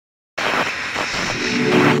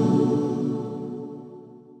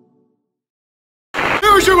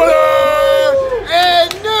cruiser winner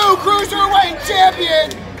and new cruiserweight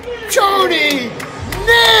champion, Tony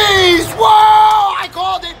Nese. Whoa! I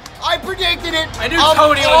called it. I predicted it. I knew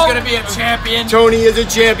Tony was going to be a champion. Tony is a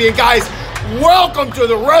champion, guys. Welcome to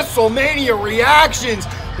the WrestleMania reactions,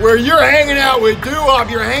 where you're hanging out with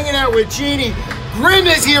Duhop, you're hanging out with Genie. Grim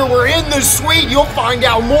is here. We're in the suite. You'll find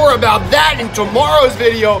out more about that in tomorrow's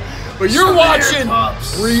video. But you're watching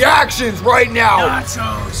reactions right now.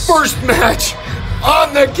 Nachos. First match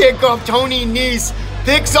on the kickoff. Tony Nese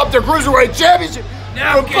picks up the Cruiserweight Championship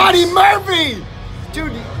from Buddy Murphy.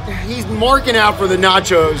 Dude, he's marking out for the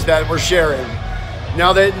nachos that we're sharing.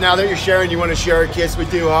 Now that you're sharing, you want to share a kiss with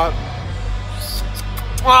Duhop?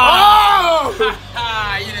 Oh!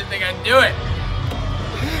 You didn't think I'd do it.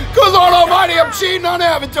 Good Lord Almighty, I'm cheating on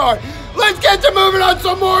Avatar. Let's get to moving on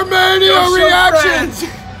some more Mania reactions.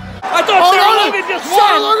 I thought Sarah Logan just won.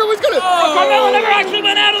 Sarah Logan was gonna. Carmella never actually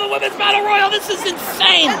went out of the Women's Battle Royal. This is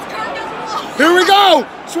insane. Here we go.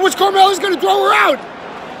 So what's Carmella's gonna throw her out?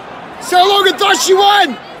 Sarah Logan thought she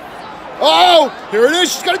won. Oh, here it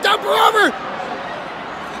is. She's gonna dump her over.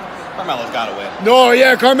 Carmella's gotta win. No,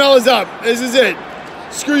 yeah, Carmella's up. This is it.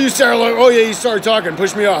 Screw you, Sarah Logan. Oh yeah, you started talking.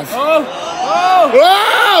 Push me off. Whoa!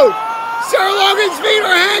 Sarah Logan's feet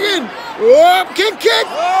are hanging. Whoa, kick.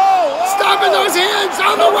 Stopping those hands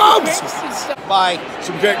on the ropes. Bye.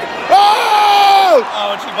 Some kick. Oh!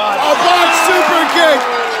 Oh, and she bought it. A box super kick.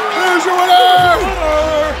 Here's your winner.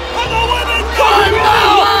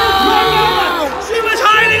 Carmella! She was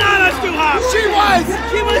hiding on us, Duhop. She was.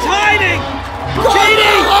 She was hiding.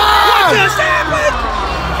 What just happened?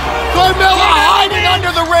 Carmella hiding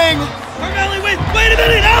under the ring. Carmella wins. Wait a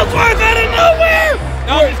minute, Ellsworth out of nowhere.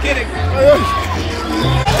 No, I'm just kidding.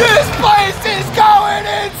 This place is going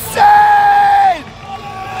insane!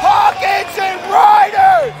 Hawkins and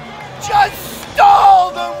Ryder just stole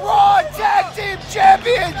the Raw Tag Team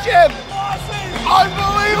Championship!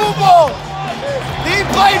 Unbelievable! He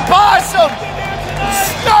played possum!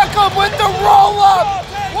 Snuck him with the roll-up!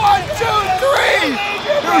 1, 2, 3!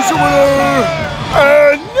 Here's your winner!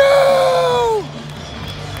 And no!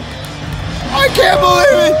 I can't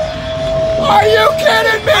believe it! Are you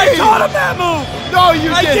kidding me? I taught him that move. No, you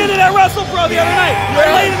didn't. I did it at WrestlePro the other night. I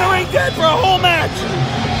laid in the ring dead for a whole match.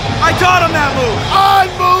 I taught him that move.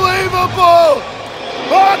 Unbelievable!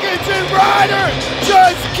 Hawkins and Ryder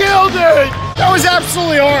just killed it. That was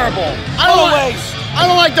absolutely horrible. I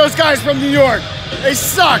don't like those guys from New York. They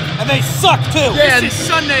suck. And they suck too. Yeah, This is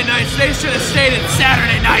Sunday night, so they should have stayed in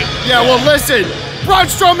Saturday night. yeah, well, listen. Braun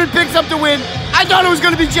Strowman picks up the win. I thought it was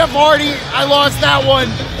going to be Jeff Hardy. I lost that one.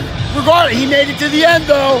 Regardless, he made it to the end,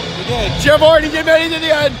 though. He did. Jeff Hardy did make it to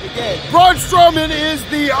the end. He did. Braun Strowman is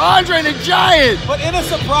the Andre the Giant. But in a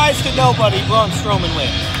surprise to nobody, Braun Strowman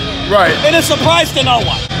wins. Right. In a surprise to no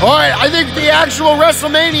one. All right, I think the actual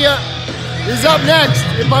WrestleMania is up next.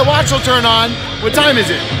 If my watch will turn on. What time is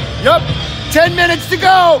it? Yup, 10 minutes to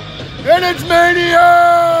go, and it's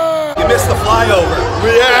Mania! You missed the flyover.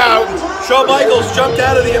 Yeah, Shawn Michaels jumped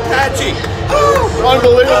out of the Apache.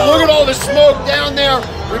 unbelievable. Look at all the smoke down there.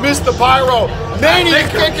 We missed the pyro. Mania's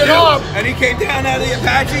kicking off. And he came down out of the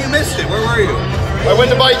Apache. You missed it. Where were you? I went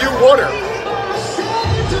to buy you water.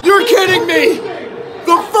 You're kidding me!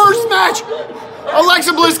 The first match,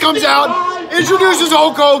 Alexa Bliss comes out, introduces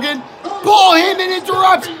Hulk Hogan, Paul Heyman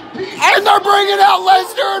interrupts, and they're bringing out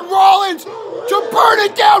Lesnar and Rollins to burn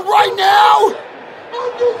it down right now!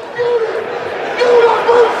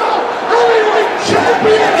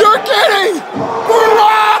 You're kidding!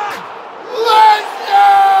 Brock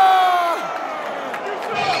Lesnar!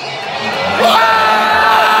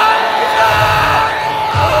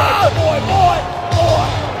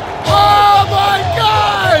 Oh my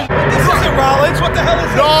God! This isn't Rollins. What the hell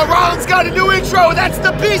is No, Rollins got a new intro. That's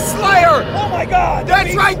the Beast Slayer. Oh my God.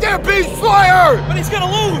 That's right there, Beast Slayer. But he's gonna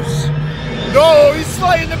lose. No, he's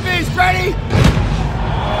slaying the beast. Ready?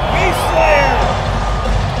 Beast Slayer.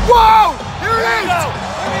 Whoa! Here it is.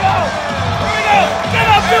 Here we go. Here we go. Get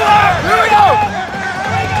up, Duhop. Here we go.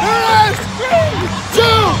 Here it is. 3,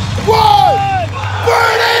 2, 1.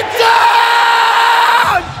 Burn it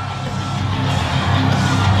down!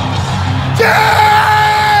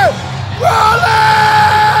 Yeah!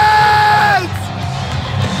 Rollins!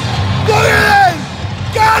 Look at it!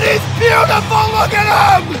 God is beautiful! Look at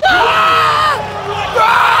him! Ah!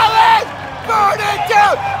 Rollins! Burn it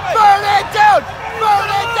down! Burn it down!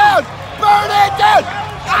 Burn it down! Burn it down!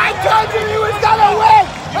 I told you he was gonna win!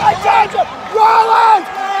 I told you! Rollins!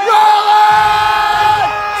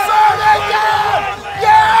 Rollins! Burn it down!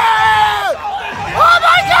 Yeah! Oh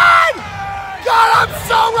my God! God, I'm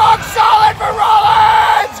so rock solid for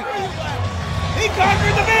Rollins! He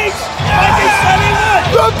conquered the beast like he said he would.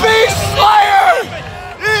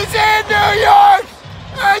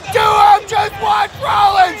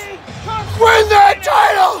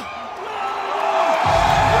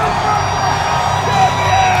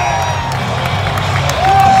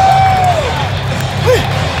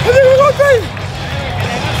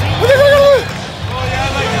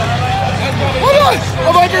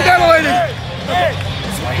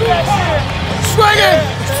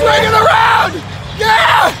 swinging around.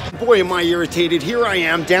 Yeah! Boy, am I irritated. Here I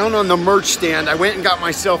am, down on the merch stand. I went and got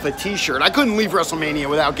myself a t-shirt. I couldn't leave WrestleMania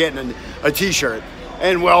without getting a t-shirt.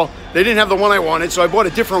 And well, they didn't have the one I wanted, so I bought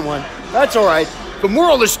a different one. That's all right. The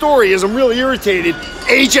moral of the story is I'm really irritated.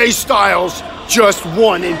 AJ Styles just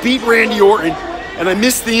won and beat Randy Orton, and I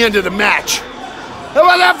missed the end of the match. How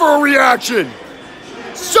about that for a reaction?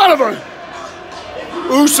 Son of a...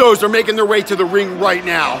 Usos are making their way to the ring right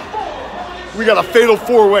now. We got a fatal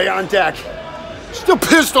four-way on deck. Still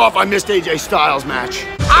pissed off I missed AJ Styles' match.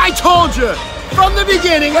 I told you from the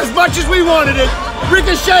beginning, as much as we wanted it,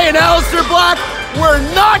 Ricochet and Aleister Black were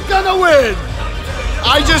not gonna win.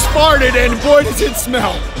 I just farted and boy does it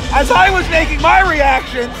smell. As I was making my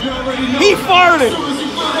reaction, he farted.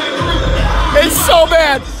 It's so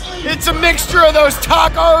bad. It's a mixture of those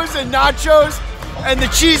tacos and nachos and the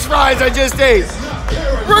cheese fries I just ate.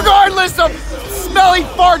 Regardless of smelly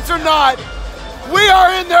farts or not, we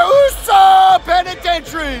are in the USA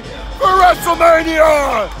Penitentiary for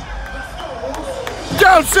WrestleMania!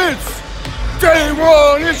 Down since day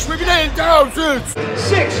one, it's been down since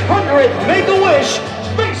 600 Make-A-Wish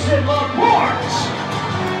Mason Laporte.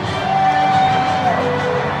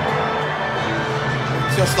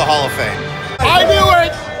 Just the Hall of Fame. I knew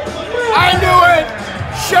it! I knew it!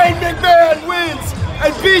 Shane McMahon wins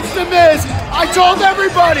and beats The Miz. I told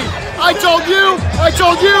everybody. I told you. I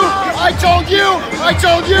told you. I told you. I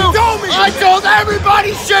told you. You told me. I told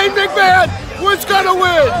everybody Shane McMahon was gonna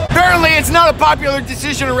win. Apparently, it's not a popular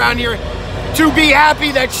decision around here to be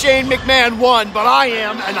happy that Shane McMahon won, but I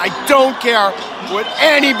am, and I don't care what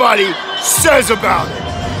anybody says about it.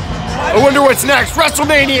 I wonder what's next.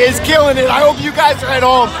 WrestleMania is killing it. I hope you guys are at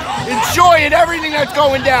home enjoying everything that's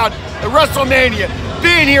going down at WrestleMania.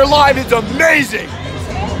 Being here live is amazing.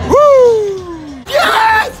 Woo!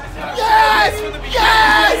 Yes! Yes!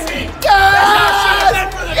 Yes!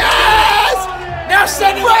 Yes! Yes! Now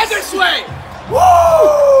send it right this way.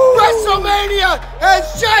 Woo! WrestleMania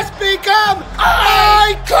has just become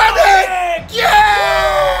iconic!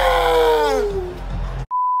 Yeah!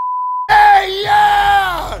 Hey,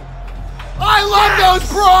 yeah! I love those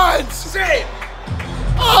bronze! Same.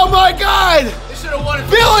 Oh my God! They should have won it.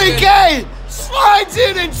 Billy Kay slides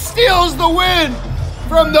in and steals the win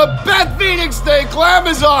from the Beth Phoenix thing,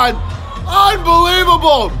 Glamazon.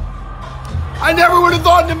 Unbelievable! I never would have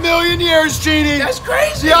thought in a million years, Genie. That's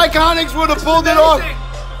crazy. The Iconics would have pulled it off.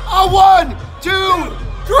 A 1, 2,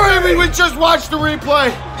 3. We would just watch the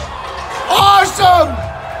replay. Awesome!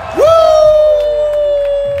 Woo!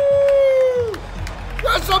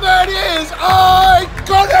 WrestleMania is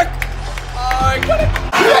iconic! Iconic!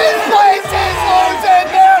 This place is losing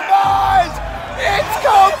their minds! It's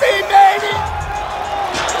Kofi Mania!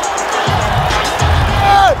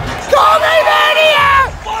 Kofi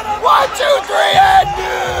Mania! 1, 2, 3, and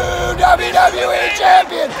new WWE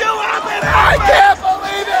champion! I can't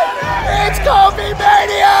believe it! It's Kofi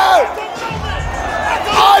Mania!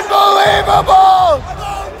 Unbelievable!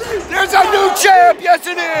 There's a new champ! Yes,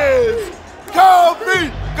 it is!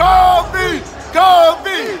 Kofi! Kofi!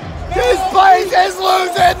 Kofi! This place is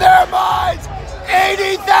losing their minds!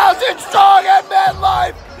 80,000 strong at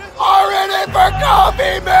MetLife are in it for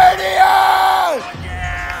Kofi Mania!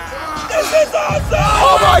 This is awesome!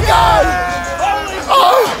 Oh my God!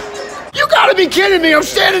 Oh! You gotta be kidding me! I'm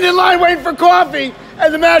standing in line waiting for coffee,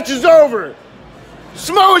 and the match is over.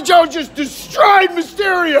 Samoa Joe just destroyed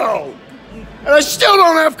Mysterio, and I still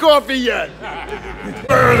don't have coffee yet.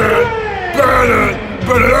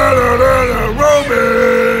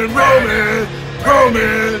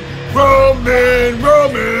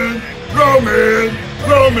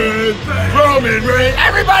 Roman, Roman Reigns.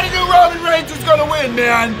 Everybody knew Roman Reigns was gonna win,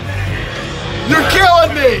 man. You're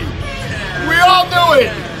killing me. We all knew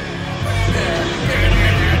it.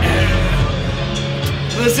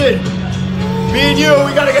 Listen, me and you,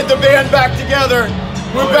 we gotta get the band back together.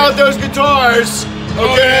 Whip out those guitars,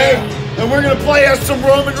 okay? And we're gonna play us some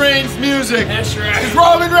Roman Reigns music. That's right. Because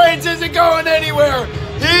Roman Reigns isn't going anywhere.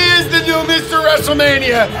 He is the new Mr.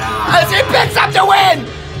 WrestleMania as he picks up the win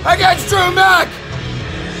against Drew Mac.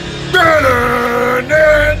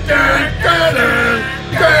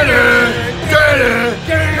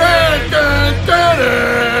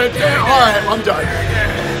 Alright, I'm done.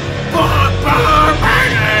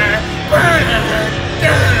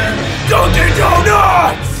 Dunkin'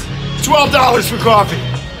 Donuts! $12 for coffee.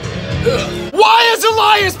 Why is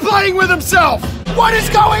Elias playing with himself? What is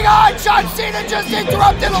going on? John Cena just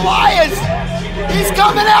interrupted Elias. He's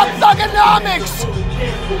coming out thugonomics.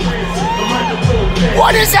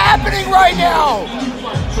 What is happening right now?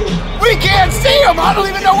 We can't see him. I don't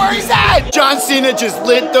even know where he's at. John Cena just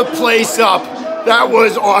lit the place up. That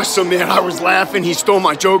was awesome, man. I was laughing. He stole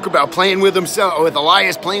my joke about playing with himself, with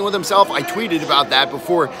Elias playing with himself. I tweeted about that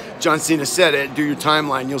before John Cena said it. Do your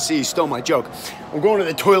timeline, you'll see he stole my joke. I'm going to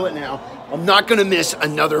the toilet now. I'm not gonna miss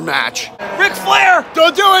another match. Ric Flair!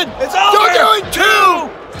 Don't do it! It's over! Don't do it! 2,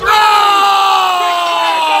 3!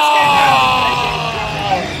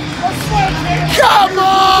 Come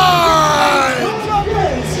on!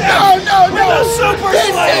 No! With a super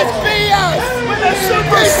This slam! is BS! With a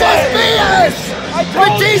super This slam! is BS! I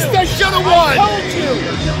told Batista you! should have I won! told you!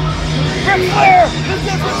 Ric Flair! The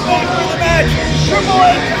disrespect for the match! Triple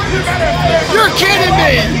H! You're kidding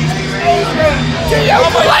me! Do you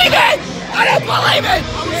believe it? I don't believe it!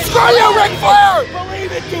 Screw you, Ric Flair!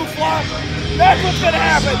 Believe it, Duhop! That's what's gonna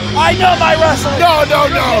happen! I know my wrestling! No!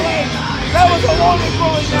 That was a long and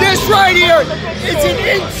grueling match! This right here, it's an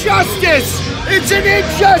injustice! It's an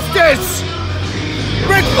injustice!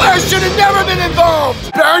 Ric Flair should have never been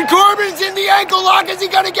involved! Baron Corbin's in the ankle lock. Is he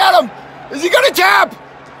gonna get him? Is he gonna tap?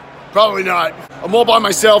 Probably not. I'm all by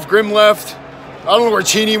myself. Grim left. I don't know where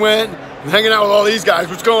Cheney went. I'm hanging out with all these guys.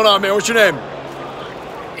 What's going on, man? What's your name?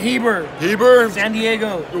 Heber? San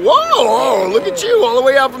Diego. Whoa, look at you, all the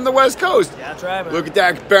way out from the West Coast. Yeah, that's right. Look at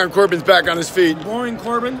that, Baron Corbin's back on his feet. Boring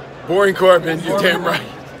Corbin. Boring Corbin, you're damn right.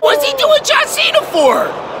 What's he doing John Cena for?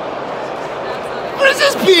 What is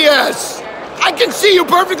this BS? I can see you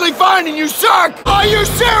perfectly fine and you suck. Are you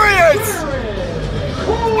serious?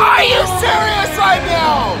 Are you serious right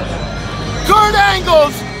now? Kurt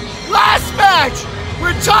Angle's last match,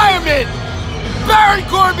 retirement. Baron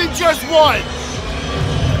Corbin just won.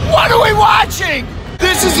 What are we watching?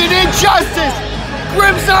 This is an injustice.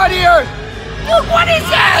 Grim's not here. Look, what is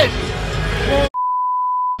that?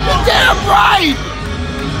 You're damn right.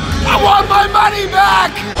 I want my money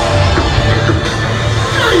back.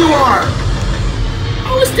 There you are.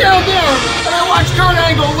 I was down there and I watched Kurt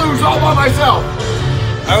Angle lose all by myself.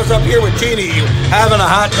 I was up here with Cheney having a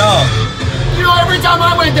hot dog. You know, every time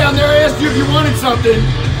I went down there, I asked you if you wanted something.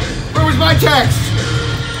 Where was my text?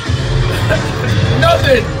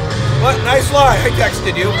 Nothing. What? Nice lie. I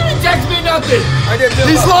texted you. You didn't text me nothing. I did too.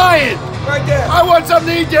 He's lying. Right there. I want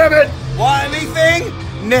something to eat, damn it. Want anything?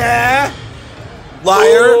 Nah.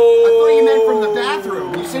 Liar. I thought you meant from the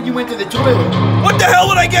bathroom. You said you went to the toilet. What the hell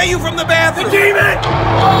would I get you from the bathroom? The demon!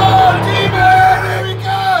 Oh, demon! Here he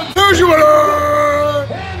comes! Here's your winner!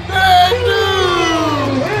 And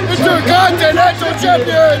new Intercontinental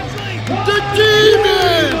Champion, the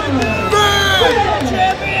Demon! Red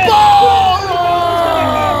Baller!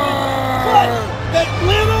 That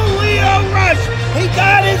little Leo Rush, he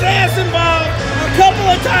got his ass involved a couple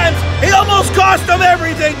of times. He almost cost him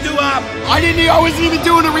everything, Duhop. I wasn't even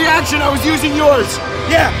doing a reaction, I was using yours.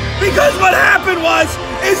 Yeah, because what happened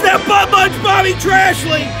is that Butt Munch Bobby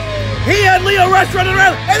Trashley, he had Leo Rush running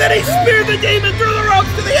around, and then he speared the demon through the ropes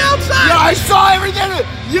to the outside. Yeah, I saw everything.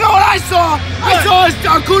 You know what I saw? I saw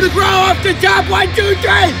a coup de grace off the top, 1, 2,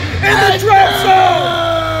 3. In the drop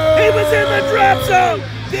zone. He was in the drop zone.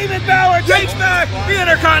 Demon Balor takes back the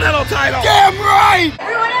Intercontinental title. Damn right.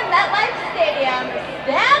 Everyone at MetLife Stadium,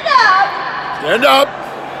 stand up. Stand up.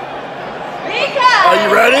 Because Are you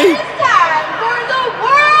ready? It's time for the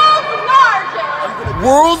world's largest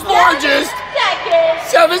World's largest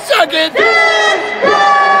 7 seconds.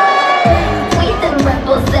 We the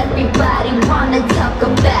rebels everybody wanna talk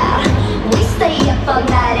about. We stay up all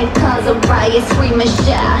night and cause a riot, scream and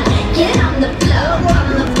shout. Get on the floor,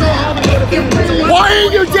 if you really Why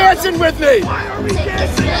are you dancing with me? take a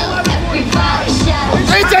step, everybody shout.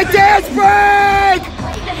 It's a dance break!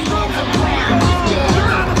 Wave the hands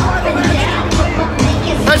around, up and down, make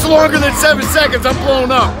it That's longer than 7 seconds, I'm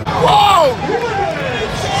blown up. Whoa!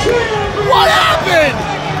 What happened?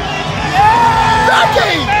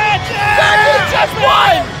 Becky! Becky just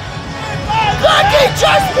won! Becky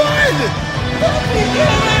just won!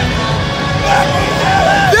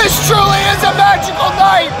 This truly is a magical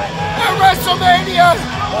night at WrestleMania!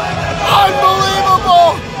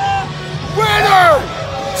 Unbelievable! Winner!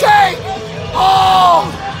 Take all!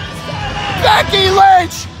 Becky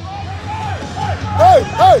Lynch! Hey!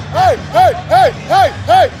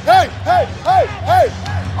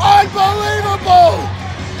 Unbelievable!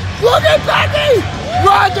 Look at Becky!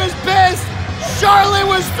 Ronda's pissed! Charlotte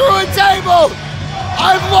was through a table!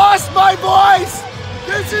 I've lost my voice!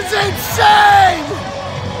 This is insane!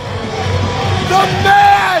 The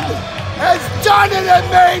man has done it at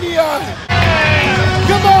Mania!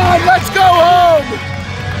 Come on, let's go home!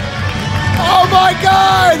 Oh my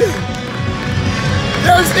God!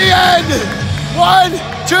 There's the end! 1,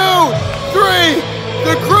 2, 3!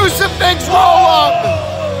 The crucifix roll up!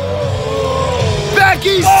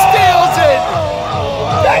 Becky steals it!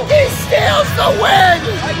 Becky steals the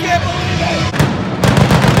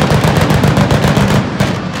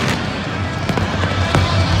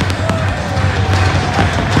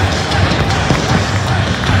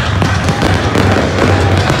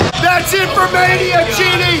for Mania,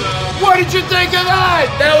 Genie. What did you think of that?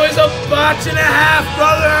 That was a botch and a half,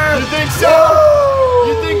 brother. You think so?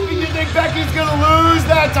 You think Becky's gonna lose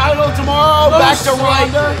that title tomorrow? Back to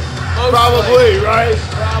Ronda? Probably, right?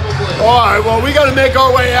 Probably. All right, well, we gotta make our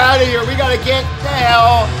way out of here. We gotta get the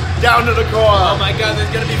hell down to the car. Oh my God, there's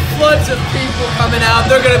gonna be floods of people coming out.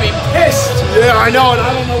 They're gonna be pissed. Yeah, I know, and I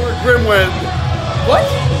don't know where Grim went. What?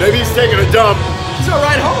 Maybe he's taking a dump. He's all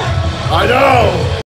right home. I know.